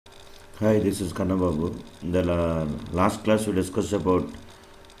Hi, this is Kannababu. In the last class we discussed about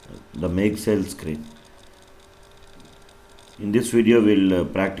the make sale screen. In this video we'll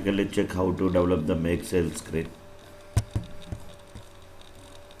practically check how to develop the make sale screen.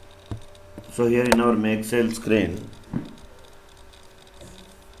 So here in our make sale screen,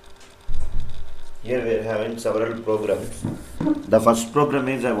 here we are having several programs. The first program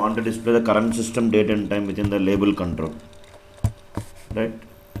is I want to display the current system date and time within the label control. Right?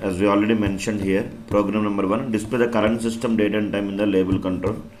 As we already mentioned here, program number 1, display the current system date and time in the label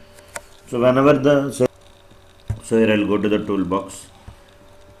control. So whenever so here I will go to the toolbox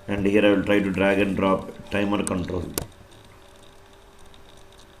and here I will try to drag and drop timer control.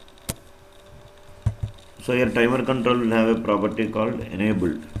 So here timer control will have a property called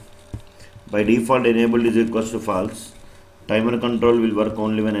enabled. By default, enabled is equals to false. Timer control will work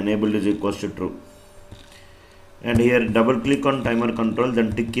only when enabled is equals to true. And here double click on timer control,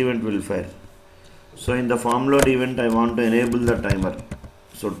 then tick event will fire. So in the form load event I want to enable the timer.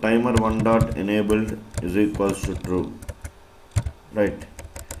 So timer 1.enabled is equals to true. Right.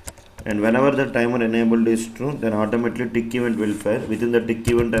 And whenever the timer enabled is true, then automatically tick event will fire. Within the tick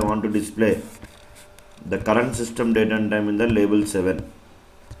event I want to display the current system date and time in the label 7.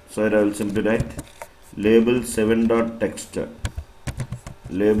 So here I will simply write label 7.text.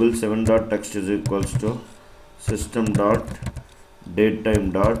 Label 7.text is equals to system dot date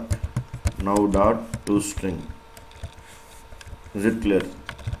time dot now dot toString. Is it clear?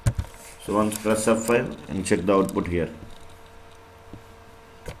 So once press F5 and check the output here.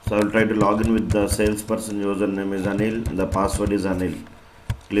 So I will try to log in with the salesperson. Username is Anil, the password is Anil.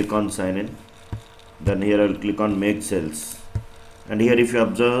 Click on sign in. Then here I will click on make sales. And here if you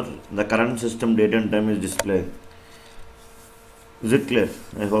observe, the current system date and time is displayed. Is it clear?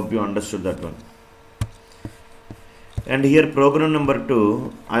 I hope you understood that one. And here program number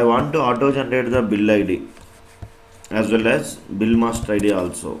 2, I want to auto generate the bill ID as well as bill master ID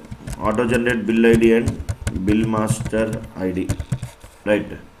also. Auto generate bill ID and bill master ID.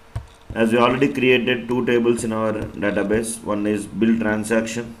 Right. As we already created 2 tables in our database, one is bill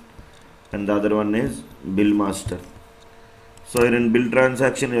transaction and the other one is bill master. So here in bill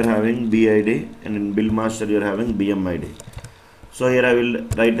transaction you are having BID and in bill master you are having BMID. So here I will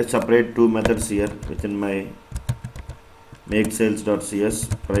write a separate 2 methods here within my make sales.cs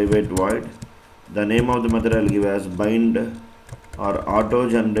private void. The name of the method I will give as bind or auto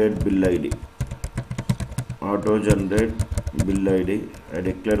generate bill ID. Auto generate bill ID. I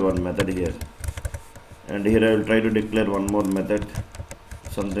declare one method here, and here I will try to declare one more method,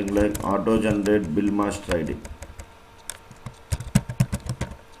 something like auto generate bill master ID.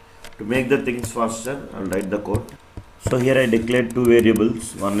 To make the things faster, I will write the code. So here I declared 2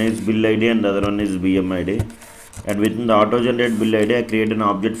 variables. One is bill ID and the other one is BMID. And within the auto generate bill ID, I create an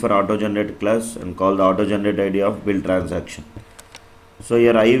object for auto generate class and call the auto generate ID of bill transaction. So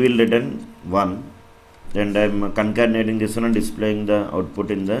here I will return 1 and I am concatenating this one and displaying the output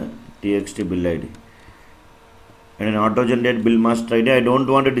in the txt bill ID. And in auto generate bill master ID, I don't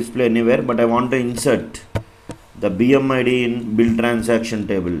want to display anywhere, but I want to insert the BMID in bill transaction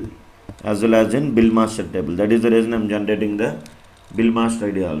table as well as in bill master table. That is the reason I am generating the bill master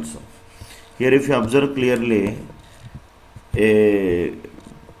ID also. Here if you observe clearly,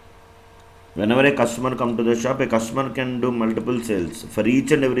 whenever a customer comes to the shop, a customer can do multiple sales. For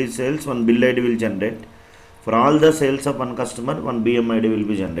each and every sales, one bill ID will generate. For all the sales of one customer, one BMID will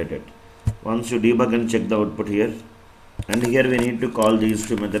be generated. Once you debug and check the output here, and here we need to call these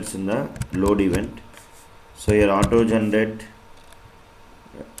 2 methods in the load event. So here auto generate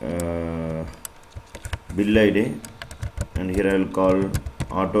bill ID, and here I will call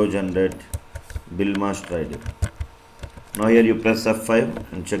auto generate bill master ID. Now here you press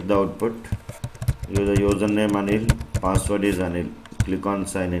F5 and check the output. Use the username Anil, password is Anil. Click on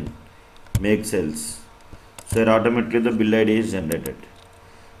sign in. Make sales. So here automatically the bill ID is generated.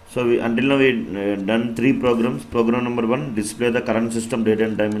 So until now we done 3 programs. Program number 1, display the current system date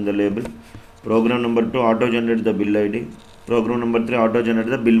and time in the label. Program number 2, auto generate the bill ID. Program number 3, auto generate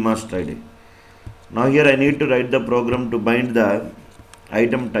the bill master ID. Now here I need to write the program to bind the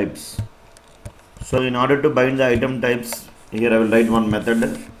item types. So in order to bind the item types, here I will write one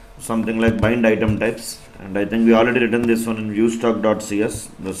method, something like bind item types, and I think we already written this one in viewstock.cs.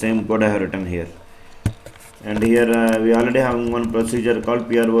 The same code I have written here. And here we already have one procedure called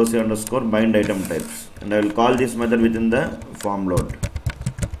PROC underscore bind item types, and I will call this method within the form load.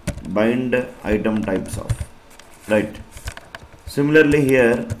 Bind item types of. Right. Similarly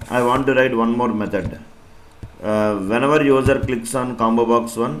here I want to write one more method. Whenever user clicks on combo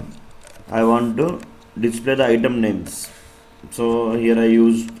box 1, I want to display the item names. So here I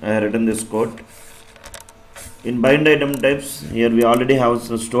have written this code. In bind item types, here we already have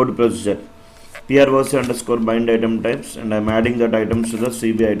some stored procedure PROC underscore bind item types, and I am adding that items to the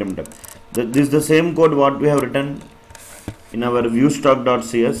CB item type. This is the same code what we have written in our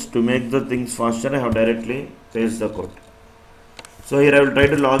viewstock.cs. To make the things faster, I have directly paste the code. So here I will try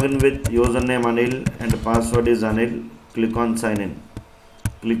to log in with username Anil and password is Anil. Click on sign in.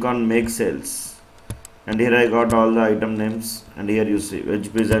 Click on make sales. And here I got all the item names, and here you see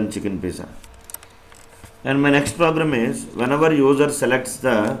veg pizza and chicken pizza. And my next program is whenever user selects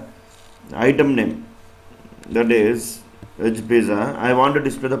the item name, that is veg pizza, I want to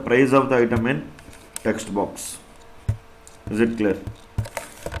display the price of the item in text box. Is it clear?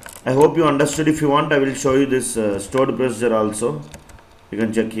 I hope you understood. If you want, I will show you this stored procedure also. You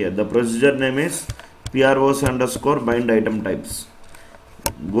can check here. The procedure name is PROC underscore bind item types.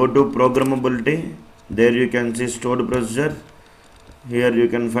 Go to programmability. There you can see stored procedure. Here you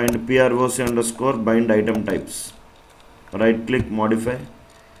can find PROC underscore bind item types. Right click, modify.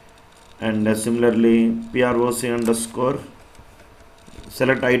 And similarly PROC underscore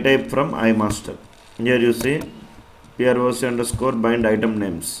select iType from iMaster. Here you see PROC underscore bind item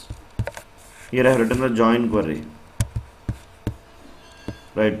names. Here I have written the join query.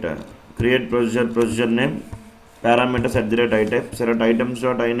 Right, create procedure name, parameters @itype, select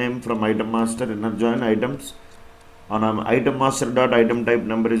items.iname from item master, inner join items on item master.item type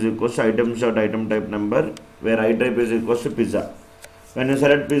number is equals to items.item type number, where itype is equals to pizza. When you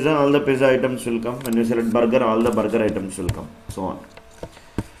select pizza, all the pizza items will come. When you select burger, all the burger items will come, so on.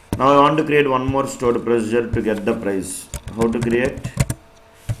 Now I want to create one more stored procedure to get the price. How to create?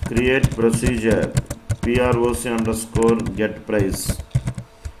 Create procedure PROC underscore get price.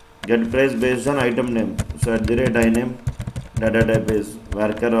 Get price based on item name. So @iname, data type is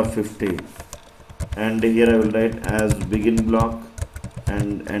varchar of 50. And here I will write as begin block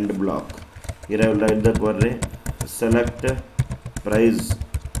and end block. Here I will write the query select price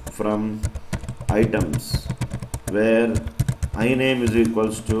from items where iname is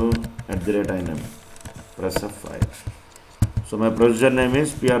equals to @iname. Press F5. So my procedure name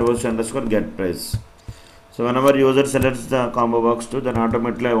is PROC underscore get price. So whenever user selects the combo box 2, then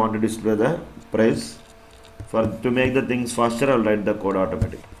automatically I want to display the price. To make the things faster, I will write the code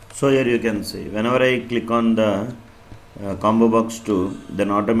automatically. So here you can see whenever I click on the combo box 2, then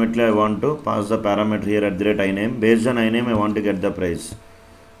automatically I want to pass the parameter here @iname. Based on iname, I want to get the price.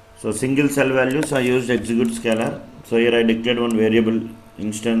 So single cell values, I used execute scalar. So here I declared one variable,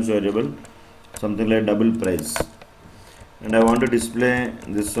 instance variable, something like double price, and I want to display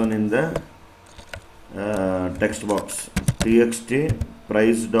this one in the text box. Txt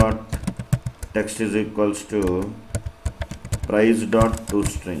price dot text is equals to price dot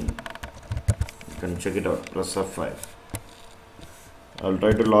toString. You can check it out. Press F5. I will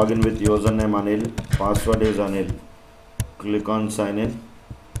try to log in with username Anil, password is Anil. Click on sign in,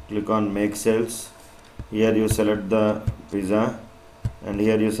 click on make sales. Here you select the pizza, and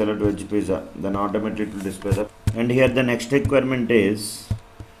here you select veg pizza, then automatically it will display that. And here the next requirement is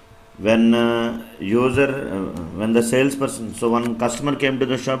when when the salesperson, so one customer came to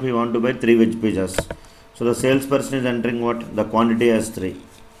the shop, he want to buy 3 veg pizzas. So the salesperson is entering what? The quantity as 3.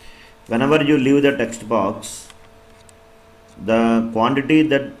 Whenever you leave the text box, the quantity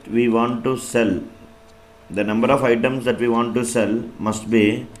that we want to sell, the number of items that we want to sell must be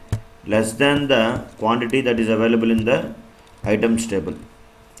less than the quantity that is available in the items table.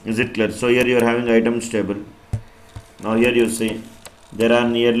 Is it clear? So here you are having items table. Now here you see there are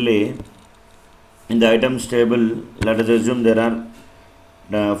nearly, in the items table, let us assume there are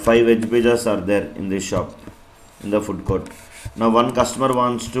 5 veg pizzas are there in this shop, in the food court. Now one customer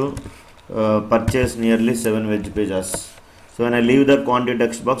wants to purchase nearly 7 veg pizzas. So when I leave the quantity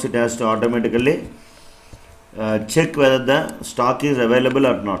text box, it has to automatically check whether the stock is available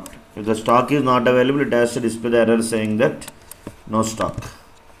or not. If the stock is not available, it has to display the error saying that no stock.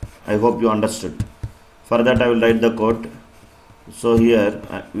 I hope you understood. For that I will write the code. So here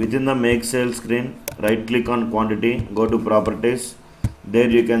within the make sales screen, right click on quantity, go to properties. There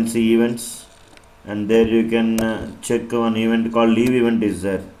you can see events, and there you can check one event called leave event is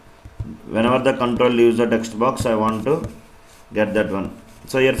there. Whenever the control leaves the text box, I want to get that one.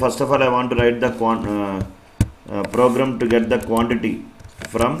 So here first of all I want to write the program to get the quantity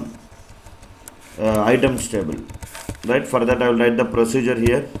from items table. Right, for that I will write the procedure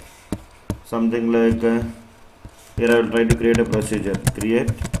here, something like here I will try to create a procedure.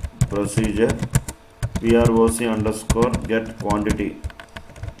 Create procedure PROC underscore get quantity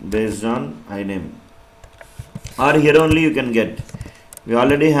based on iname, or here only you can get. We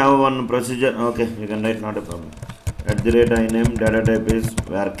already have one procedure. Okay, you can write, not a problem. @iname, data type is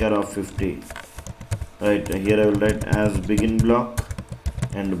varchar of 50. Right, here I will write as begin block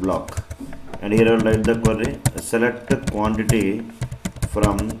and block, and here I will write the query select quantity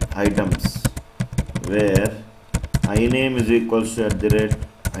from items where iname is equals to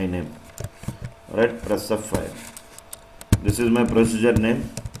 @iname. Right, press F5. This is my procedure name,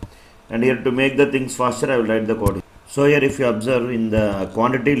 and here to make the things faster I will write the code. So here if you observe in the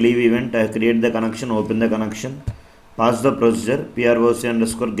quantity leave event, I create the connection, open the connection, pass the procedure proc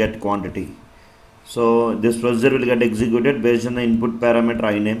underscore get quantity. So this procedure will get executed based on the input parameter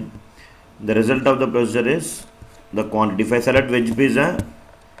iname. The result of the procedure is the quantity. If I select veg pizza,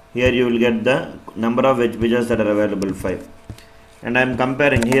 here you will get the number of veg pizzas that are available, 5. And I am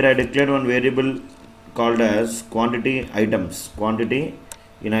comparing, here I declared one variable called as quantity items, quantity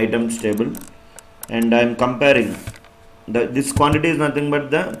in items table, and I am comparing this quantity is nothing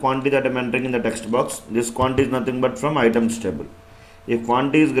but the quantity that I am entering in the text box. This quantity is nothing but from items table. If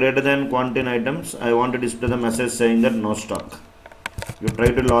quantity is greater than quantity in items, I want to display the message saying that no stock. You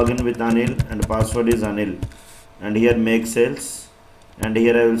try to log in with Anil and password is Anil, and here make sales, and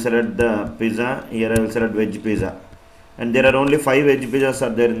here I will select the pizza, here I will select veg pizza, and there are only 5 veg pizzas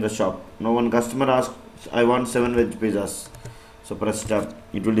are there in the shop. Now one customer asks I want 7 veg pizzas, so press tab,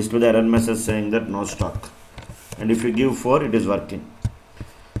 it will display the error message saying that no stock, and if you give 4 it is working.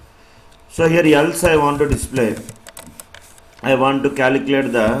 So here else I want to display, I want to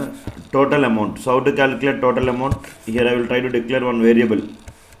calculate the total amount. So how to calculate total amount? Here I will try to declare one variable.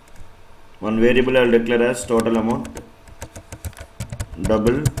 One variable I will declare as total amount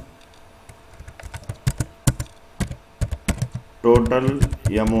double total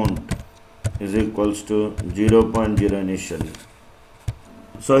amount is equals to 0.0 initially.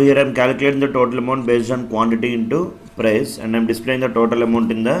 So here I am calculating the total amount based on quantity into price, and I am displaying the total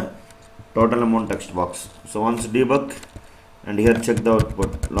amount in the total amount text box. So once debug, and here check the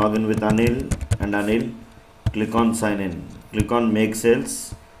output, login with Anil and Anil, click on sign in, click on make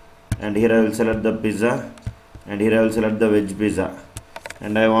sales, and here I will select the pizza, and here I will select the veg pizza,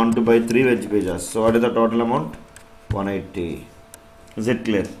 and I want to buy 3 veg pizzas. So what is the total amount? 180. Is it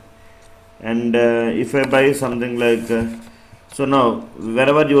clear? And if I buy something like so now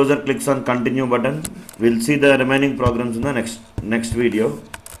wherever user clicks on continue button, we'll see the remaining programs in the next video.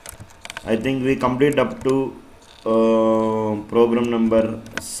 I think we complete up to program number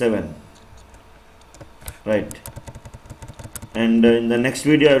 7, right? And in the next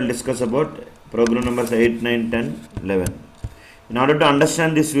video I will discuss about program numbers 8, 9, 10, 11. In order to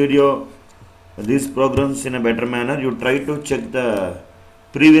understand this video, these programs in a better manner, you try to check the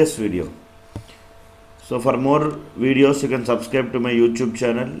previous video. So for more videos you can subscribe to my YouTube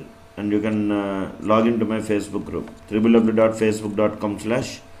channel, and you can log into my Facebook group,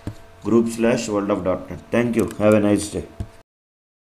 www.facebook.com/group/worldof.net. Thank you. Have a nice day.